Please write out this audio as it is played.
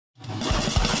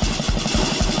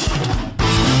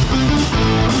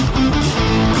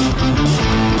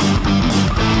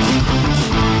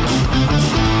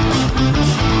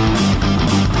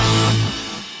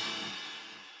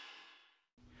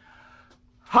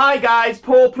Hi guys,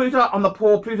 Paul Pluta on the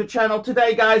Paul Pluta channel.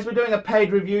 Today guys, we're doing a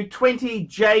paid review,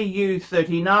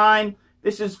 20JU39.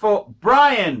 This is for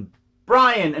Brian.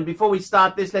 And before we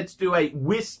start this, let's do a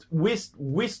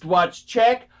wristwatch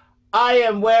check. I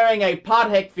am wearing a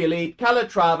Patek Philippe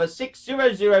Calatrava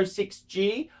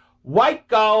 6006G, white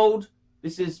gold.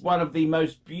 This is one of the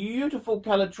most beautiful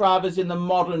Calatravas in the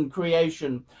modern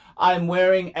creation. I'm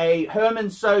wearing a Herman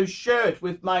So shirt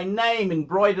with my name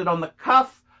embroidered on the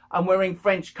cuff. I'm wearing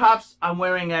French cuffs. I'm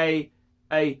wearing a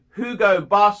Hugo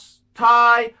Boss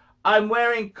tie. I'm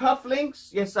wearing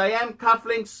cufflinks. Yes, I am.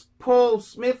 Cufflinks. Paul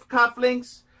Smith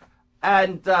cufflinks.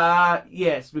 And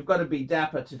yes, we've got to be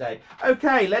dapper today.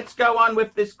 Okay, let's go on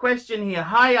with this question here.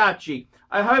 Hi, Archie.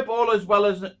 I hope all is well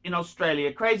as in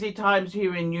Australia. Crazy times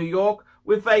here in New York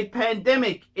with a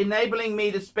pandemic enabling me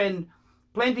to spend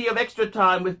plenty of extra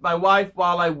time with my wife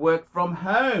while I work from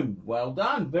home. Well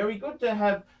done. Very good to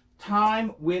have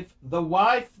time with the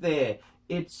wife there.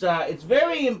 It's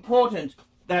very important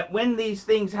that when these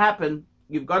things happen,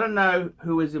 you've got to know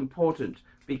who is important,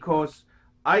 because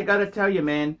I got to tell you,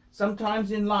 man,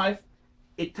 sometimes in life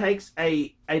it takes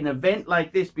an event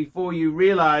like this before you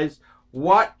realize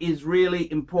what is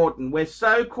really important. We're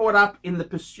so caught up in the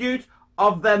pursuit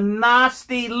of the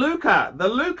nasty lucre,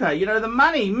 you know, the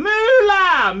money,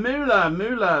 moolah.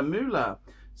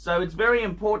 So it's very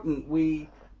important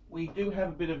we do have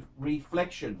a bit of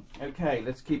reflection. Okay,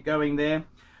 let's keep going there.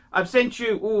 I've sent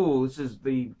you, oh, this is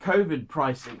the COVID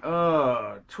pricing.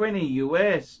 Oh, 20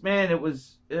 US. Man, it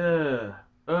was, okay.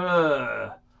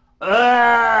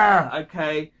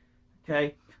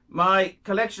 My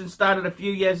collection started a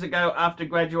few years ago after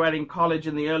graduating college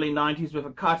in the early 90s with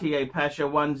a Cartier Pasha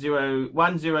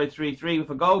 1033 with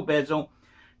a gold bezel,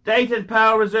 dated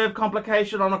power reserve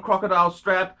complication on a crocodile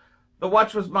strap. The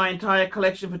watch was my entire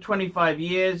collection for 25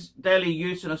 years, daily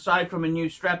use, and aside from a new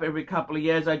strap every couple of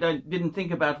years, I didn't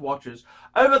think about watches.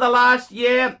 Over the last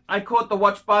year, I caught the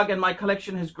watch bug and my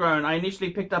collection has grown. I initially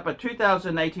picked up a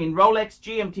 2018 Rolex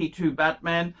GMT2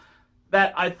 Batman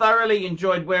that I thoroughly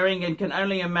enjoyed wearing and can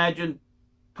only imagine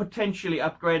potentially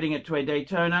upgrading it to a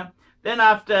Daytona. Then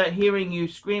after hearing you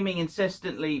screaming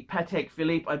incessantly Patek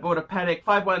Philippe, I bought a Patek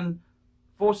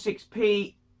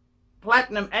 5146P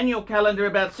Platinum annual calendar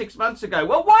about 6 months ago.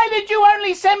 Well, why did you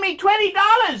only send me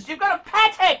 $20? You've got a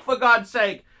Patek, for God's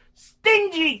sake.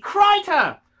 Stingy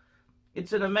criter.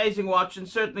 It's an amazing watch and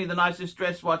certainly the nicest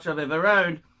dress watch I've ever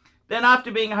owned. Then after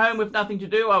being home with nothing to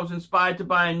do, I was inspired to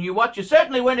buy a new watch. You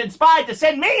certainly weren't inspired to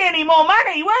send me any more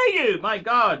money, were you? My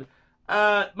God.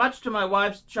 Much to my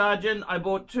wife's chagrin, I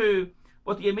bought two.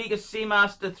 Bought the Omega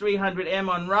Seamaster 300M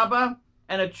on rubber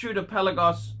and a Tudor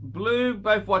Pelagos blue.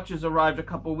 Both watches arrived a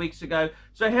couple of weeks ago.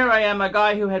 So here I am, a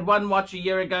guy who had one watch a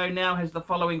year ago, now has the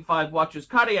following 5 watches: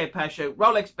 Cartier Pasha,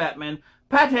 Rolex Batman,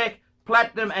 Patek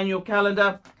Platinum annual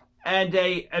calendar, and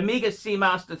a Omega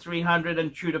Seamaster 300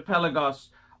 and Tudor Pelagos.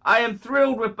 I am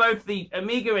thrilled with both the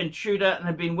Omega and Tudor and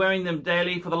have been wearing them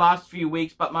daily for the last few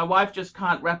weeks, but my wife just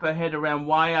can't wrap her head around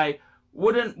why I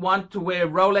wouldn't want to wear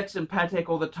Rolex and Patek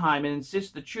all the time and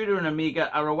insists the Tudor and Omega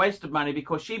are a waste of money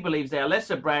because she believes they are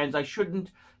lesser brands I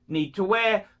shouldn't need to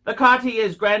wear. The Cartier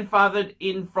is grandfathered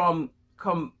in from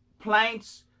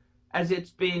complaints as it's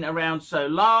been around so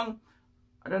long.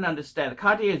 I don't understand. The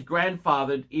Cartier is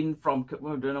grandfathered in from,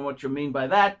 well, I don't know what you mean by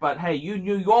that, but hey, you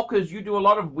New Yorkers, you do a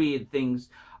lot of weird things.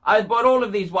 I bought all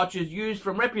of these watches used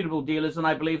from reputable dealers and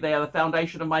I believe they are the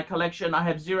foundation of my collection. I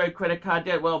have 0 credit card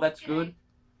debt. Well, that's good.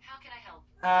 How can I help?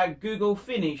 Google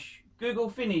finish. Google.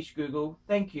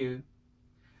 Thank you.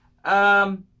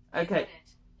 Okay.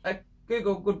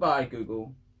 Google, goodbye,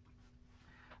 Google.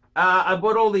 I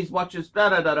bought all these watches,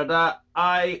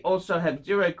 I also have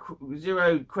zero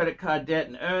credit card debt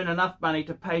and earn enough money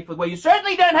to pay for... Well, you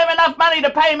certainly don't have enough money to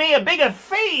pay me a bigger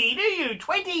fee, do you?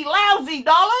 $20 lousy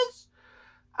dollars?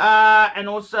 And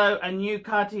also a new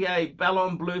Cartier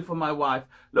Ballon Bleu for my wife.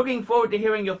 Looking forward to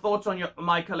hearing your thoughts on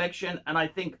my collection, and I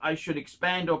think I should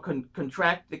expand or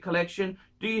contract the collection.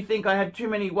 Do you think I have too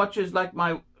many watches like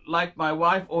my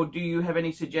wife, or do you have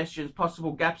any suggestions,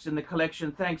 possible gaps in the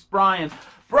collection? Thanks, Brian.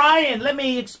 Brian, let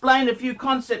me explain a few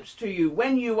concepts to you.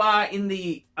 When you are in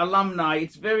the alumni,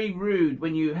 it's very rude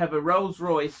when you have a Rolls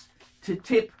Royce to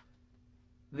tip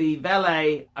the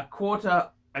valet a quarter,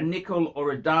 a nickel,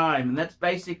 or a dime. And that's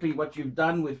basically what you've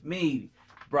done with me,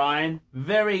 Brian.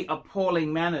 Very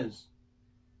appalling manners.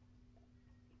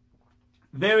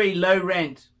 Very low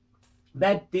rent.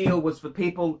 That deal was for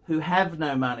people who have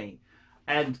no money.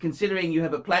 And considering you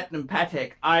have a Platinum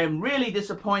Patek, I am really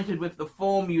disappointed with the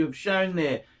form you have shown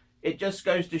there. It just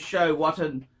goes to show what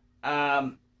a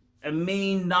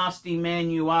mean, nasty man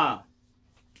you are.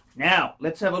 Now,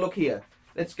 let's have a look here.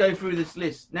 let's go through this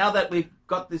list. Now that we've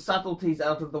got the subtleties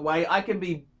out of the way, I can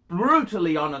be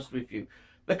brutally honest with you.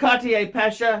 The Cartier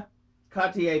Pasha.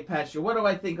 What do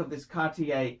I think of this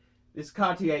Cartier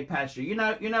Pasha? You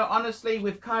know, honestly,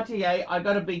 with Cartier, I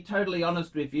got to be totally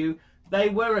honest with you. They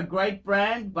were a great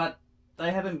brand, but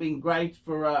they haven't been great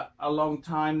for a long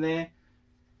time there.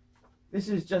 This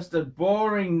is just a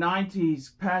boring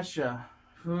 90s Pasha.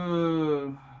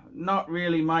 Not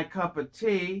really my cup of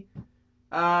tea.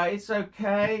 It's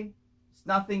okay. It's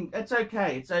nothing. It's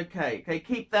okay. It's okay. Okay,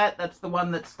 keep that. That's the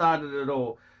one that started it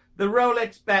all. The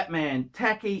Rolex Batman.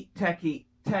 Tacky.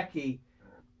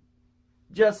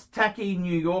 Just tacky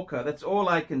New Yorker. That's all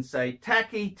I can say.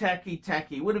 Tacky.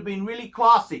 Would have been really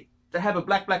classy to have a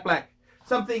black.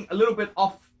 Something a little bit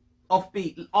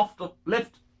offbeat, off the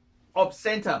left of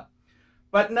center.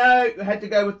 But no, you had to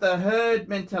go with the herd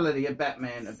mentality of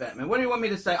Batman. What do you want me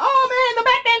to say? Oh man, the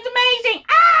Batman's amazing!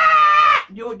 Ah!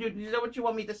 Is that what you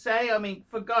want me to say? I mean,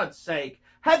 for God's sake,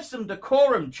 have some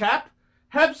decorum, chap.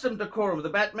 Have some decorum. The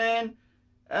Batman,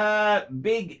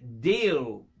 big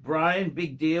deal, Brian,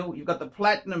 big deal. You've got the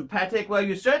platinum Patek. Well,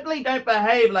 you certainly don't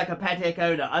behave like a Patek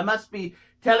owner. I must be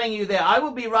telling you there. I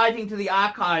will be writing to the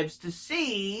archives to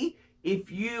see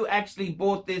if you actually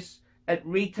bought this at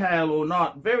retail or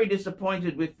not. Very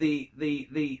disappointed with the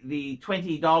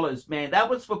 $20, man. That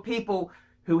was for people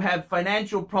who have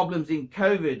financial problems in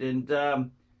COVID, and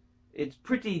it's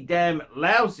pretty damn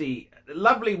lousy.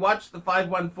 Lovely watch, the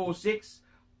 5146.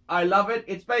 I love it.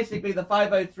 It's basically the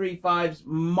 5035's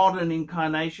modern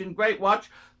incarnation. Great watch.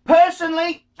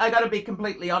 Personally, I got to be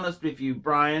completely honest with you,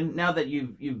 Brian. Now that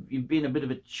you've been a bit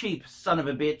of a cheap son of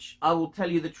a bitch, I will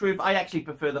tell you the truth. I actually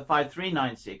prefer the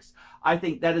 5396. I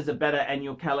think that is a better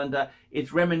annual calendar.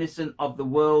 It's reminiscent of the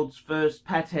world's first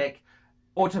Patek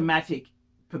automatic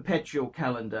perpetual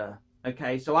calendar.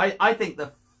 Okay, so I think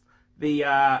the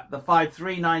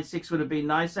 5396 would have been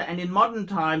nicer. And in modern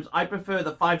times, I prefer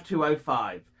the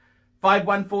 5205.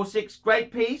 5146,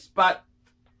 great piece, but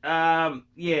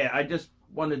yeah, I just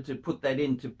wanted to put that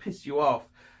in to piss you off.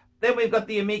 Then we've got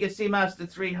the Omega Seamaster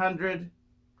 300.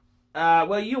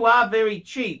 Well, you are very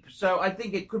cheap, so I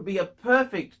think it could be a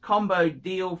perfect combo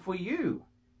deal for you.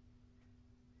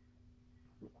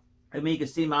 Omega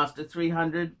Seamaster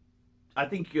 300. I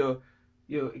think you're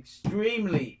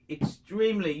extremely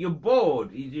you're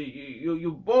bored.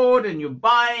 You're bored, and you're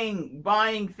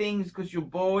buying things because you're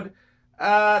bored.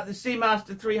 The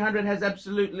Seamaster 300 has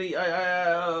absolutely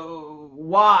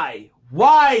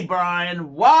why,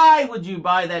 Brian? Why would you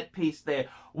buy that piece there?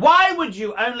 Why would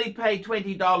you only pay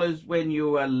 $20 when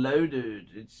you are loaded?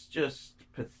 It's just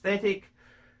pathetic.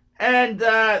 And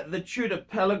the Tudor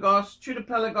Pelagos.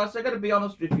 I got to be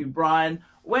honest with you, Brian.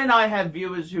 When I have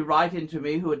viewers who write into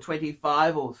me who are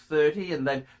 25 or 30 and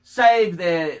they've saved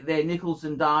their nickels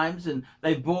and dimes and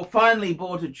they've finally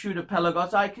bought a Tudor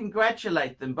Pelagos, I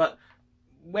congratulate them. But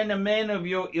when a man of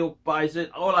your ilk buys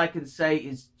it, all I can say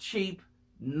is cheap,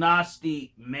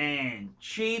 nasty man.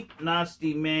 Cheap,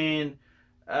 nasty man.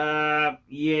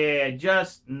 Yeah,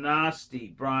 just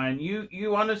nasty, Brian.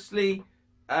 You honestly,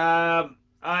 I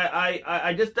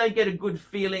just don't get a good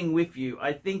feeling with you.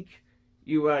 I think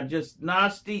you are just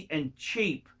nasty and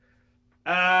cheap.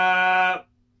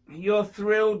 You're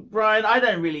thrilled, Brian. I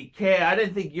don't really care. I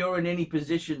don't think you're in any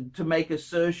position to make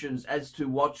assertions as to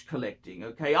watch collecting,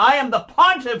 okay? I am the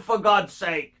pontiff, for God's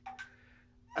sake.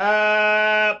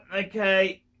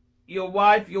 Okay. Your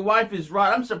wife is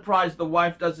right. I'm surprised the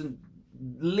wife doesn't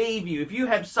leave you. If you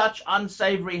have such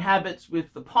unsavory habits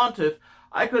with the pontiff,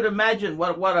 I could imagine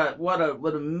what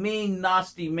a mean,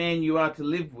 nasty man you are to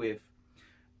live with.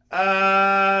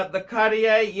 The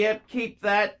Cartier, yep, keep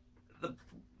that.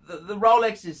 The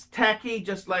Rolex is tacky,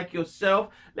 just like yourself.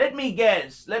 Let me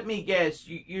guess. You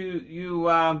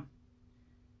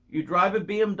drive a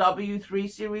BMW 3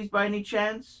 Series by any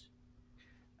chance?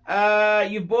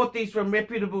 You bought these from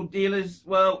reputable dealers.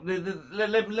 Well,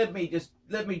 let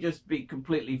me just be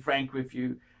completely frank with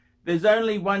you. There's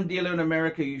only one dealer in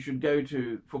America you should go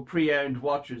to for pre-owned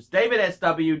watches. David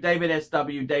SW.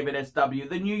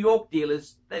 The New York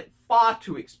dealers, they're far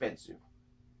too expensive.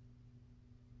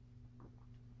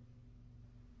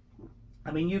 I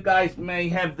mean, you guys may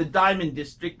have the Diamond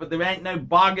District, but there ain't no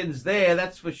bargains there,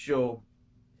 that's for sure.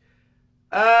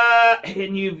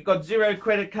 And you've got zero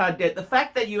credit card debt. The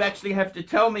fact that you actually have to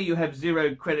tell me you have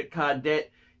zero credit card debt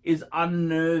is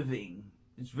unnerving.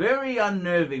 It's very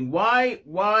unnerving. Why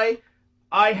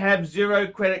I have zero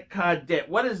credit card debt?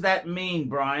 What does that mean,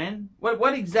 Brian?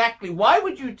 What exactly? Why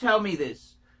would you tell me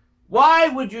this? Why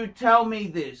would you tell me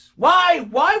this? Why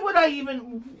would I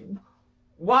even...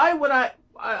 Why would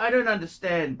I don't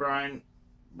understand, Brian.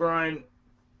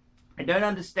 I don't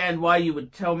understand why you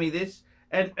would tell me this.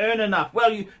 And earn enough.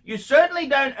 Well, you certainly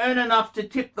don't earn enough to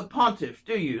tip the pontiff,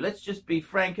 do you? Let's just be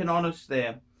frank and honest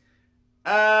there.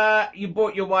 You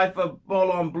bought your wife a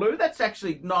Bourbon Blue. That's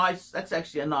actually nice. That's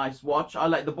actually a nice watch. I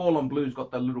like the Bourbon Blue's got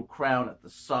the little crown at the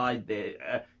side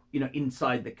there, you know,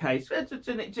 inside the case. It's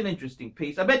an interesting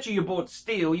piece. I bet you bought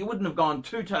steel. You wouldn't have gone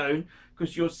two-tone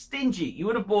because you're stingy. You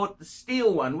would have bought the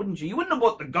steel one, wouldn't you? You wouldn't have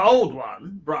bought the gold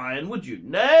one, Brian, would you?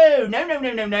 No, no, no,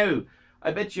 no, no, no. I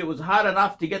bet you it was hard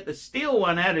enough to get the steel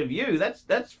one out of you.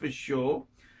 That's for sure.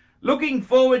 Looking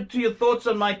forward to your thoughts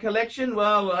on my collection.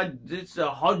 Well, it's a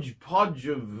hodgepodge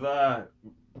of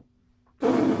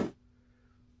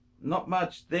not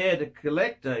much there to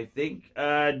collect, I think.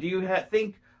 Do you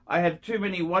think I have too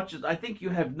many watches? I think you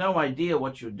have no idea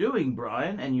what you're doing,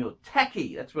 Brian, and you're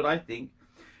tacky. That's what I think.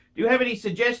 Do you have any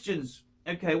suggestions?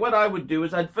 Okay, what I would do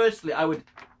is I would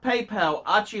PayPal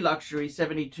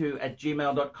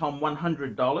ArchieLuxury72@gmail.com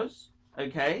 $100.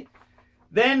 Okay.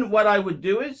 Then what I would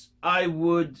do is I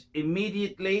would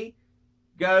immediately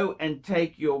go and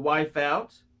take your wife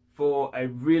out for a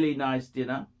really nice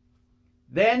dinner.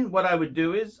 Then what I would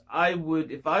do is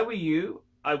if I were you,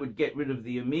 I would get rid of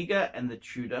the Omega and the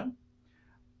Tudor.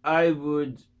 I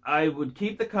would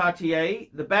keep the Cartier,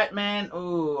 the Batman.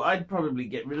 Oh, I'd probably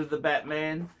get rid of the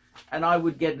Batman. And I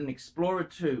would get an Explorer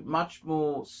 2, much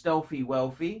more stealthy,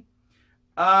 wealthy.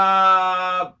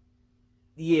 Yeah,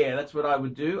 that's what I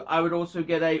would do. I would also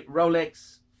get a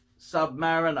Rolex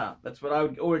Submariner. That's what I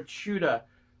would, or a Tudor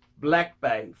Black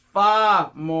Bay.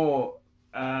 Far more.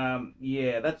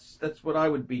 Yeah, that's what I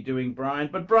would be doing, Brian.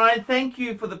 But Brian, thank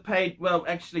you for the paid. Well,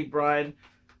 actually, Brian,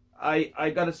 I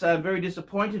got to say I'm very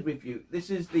disappointed with you. This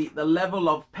is the level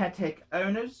of Patek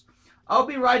owners. I'll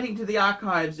be writing to the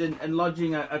archives and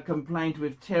lodging a complaint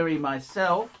with Terry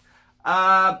myself.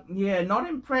 Yeah, not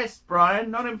impressed,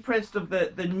 Brian. Not impressed of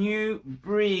the new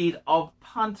breed of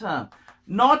punter.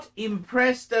 Not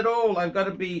impressed at all. I've got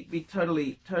to be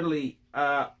totally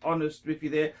honest with you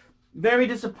there. Very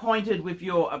disappointed with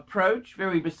your approach.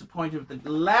 Very disappointed with the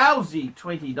lousy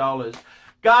 $20.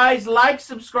 Guys, like,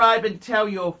 subscribe, and tell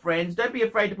your friends. Don't be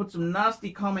afraid to put some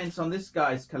nasty comments on this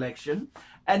guy's collection.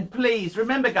 And please,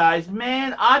 remember, guys,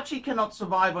 man, Archie cannot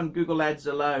survive on Google Ads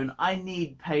alone. I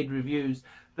need paid reviews.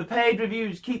 The paid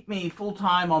reviews keep me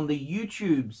full-time on the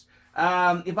YouTubes.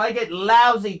 If I get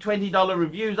lousy $20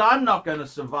 reviews, I'm not going to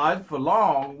survive for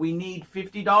long. We need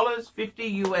 $50,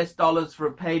 $50 US for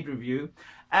a paid review.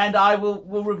 And I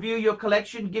will review your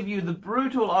collection, give you the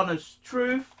brutal, honest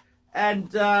truth.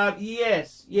 And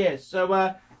yes.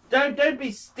 So don't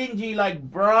be stingy like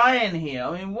Brian here.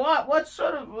 I mean, what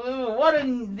sort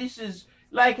of this is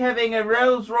like having a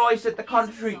Rolls Royce at the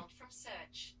country.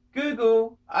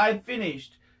 Google, I've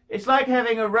finished. It's like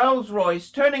having a Rolls Royce,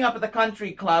 turning up at the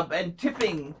country club and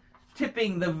tipping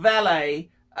the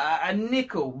valet a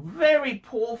nickel. Very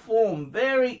poor form.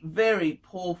 Very, very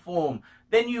poor form.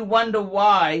 Then you wonder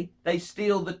why they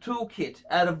steal the toolkit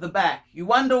out of the back. You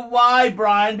wonder why,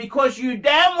 Brian, because you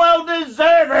damn well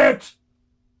deserve it!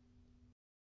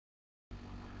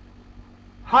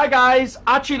 Hi guys,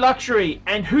 ArchieLuxury.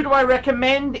 And who do I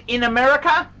recommend in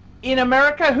America? In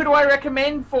America, who do I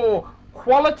recommend for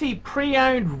quality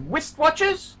pre-owned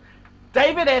wristwatches?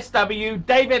 David SW,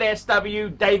 David SW,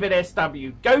 David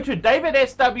SW. Go to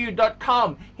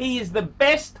davidsw.com. He is the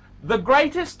best, the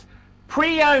greatest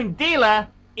pre-owned dealer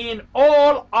in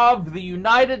all of the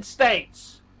United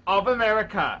States of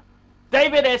America.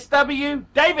 David SW,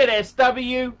 David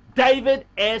SW, David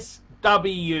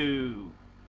SW.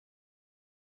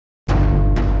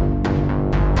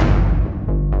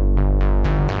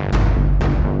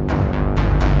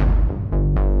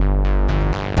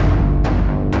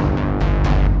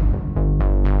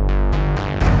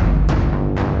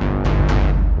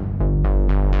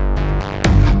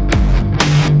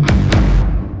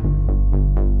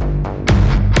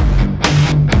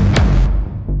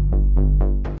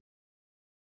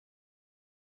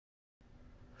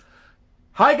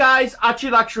 Hi guys,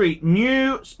 ArchieLuxury,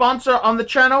 new sponsor on the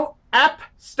channel,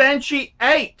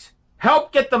 APPSTANTIATE.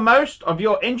 Help get the most of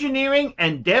your engineering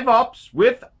and DevOps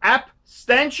with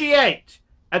APPSTANTIATE.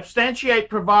 APPSTANTIATE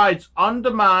provides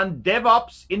on-demand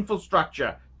DevOps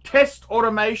infrastructure, test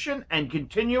automation, and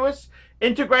continuous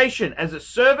integration as a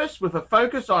service with a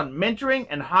focus on mentoring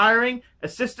and hiring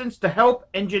assistants to help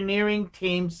engineering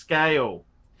teams scale.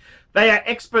 They are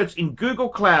experts in Google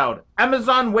Cloud,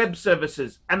 Amazon Web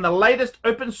Services, and the latest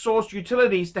open source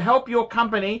utilities to help your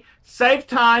company save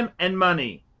time and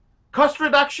money. Cost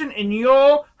reduction in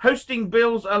your hosting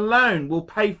bills alone will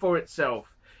pay for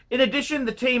itself. In addition,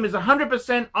 the team is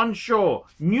 100% onshore,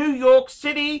 New York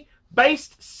City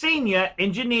based senior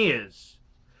engineers.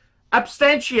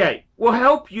 APPSTANTIATE will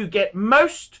help you get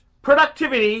most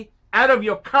productivity out of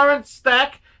your current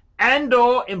stack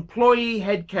and/or employee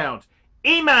headcount.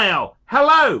 Email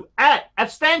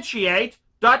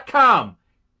hello@appstantiate.com.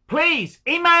 Please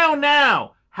email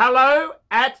now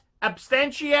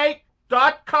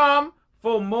hello@appstantiate.com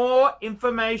for more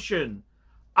information.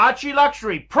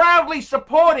 ArchieLuxury, proudly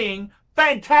supporting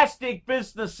fantastic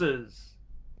businesses.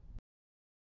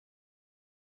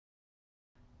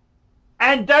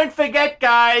 And don't forget,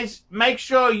 guys, make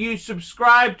sure you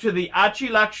subscribe to the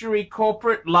ArchieLuxury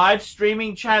corporate live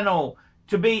streaming channel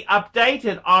to be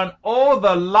updated on all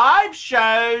the live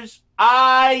shows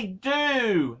I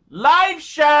do. Live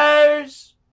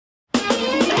shows!